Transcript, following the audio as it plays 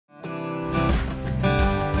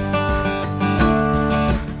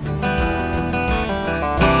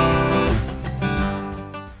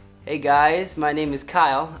Hey guys, my name is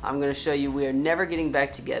Kyle. I'm going to show you We Are Never Getting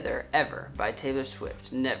Back Together, Ever by Taylor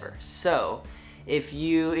Swift. Never. So, if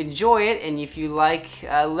you enjoy it and if you like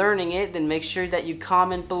learning it, then make sure that you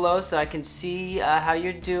comment below so I can see how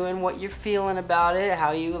you're doing, what you're feeling about it,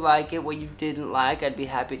 how you like it, what you didn't like. I'd be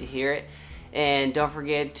happy to hear it. And don't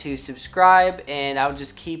forget to subscribe, and I'll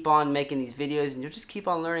just keep on making these videos and you'll just keep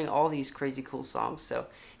on learning all these crazy cool songs. So,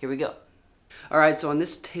 here we go. Alright, so on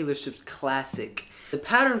this Taylor Swift classic, the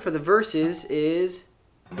pattern for the verses is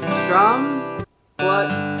strum, what,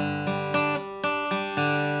 and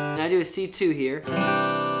I do a C2 here.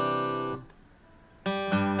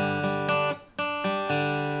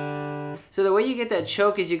 So the way you get that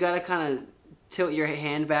choke is you gotta kind of tilt your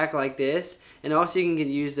hand back like this, and also you can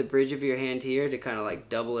use the bridge of your hand here to kind of like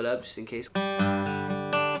double it up just in case.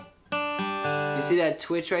 You see that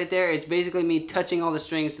twitch right there? It's basically me touching all the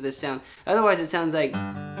strings to this sound. Otherwise it sounds like,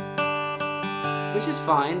 which is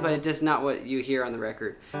fine, but it's just not what you hear on the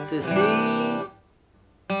record. So C,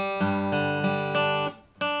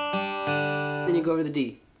 then you go over the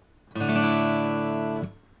D.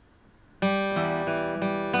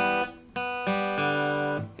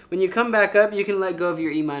 When you come back up, you can let go of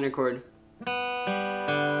your E minor chord.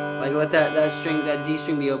 Like let that string, that D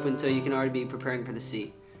string be open so you can already be preparing for the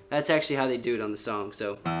C. That's actually how they do it on the song,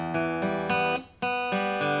 so.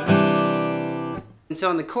 And so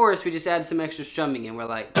on the chorus, we just add some extra strumming in. We're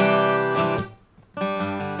like. So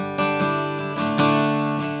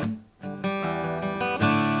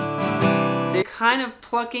you're kind of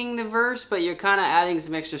plucking the verse, but you're kind of adding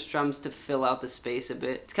some extra strums to fill out the space a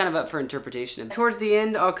bit. It's kind of up for interpretation. Towards the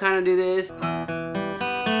end, I'll kind of do this.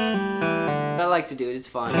 I like to do it, it's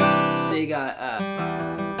fun. So you got,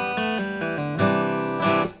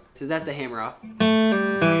 so that's a hammer off.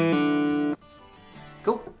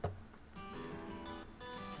 Cool.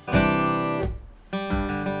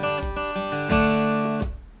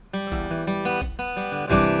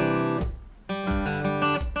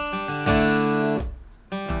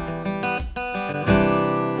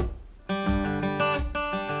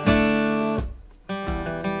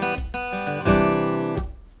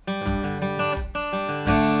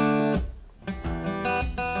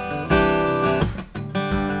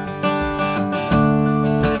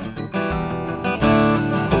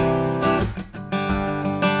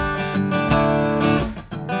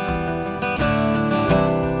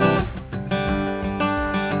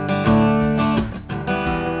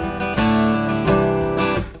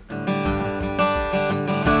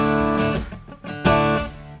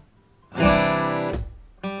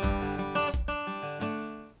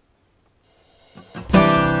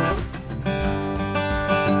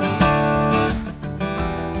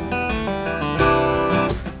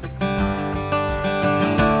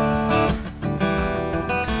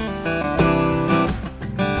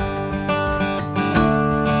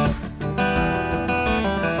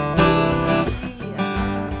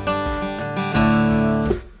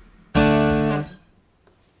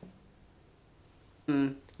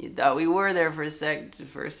 You thought we were there for a second,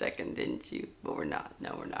 didn't you? But we're not.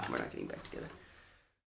 No, we're not. We're not getting back together.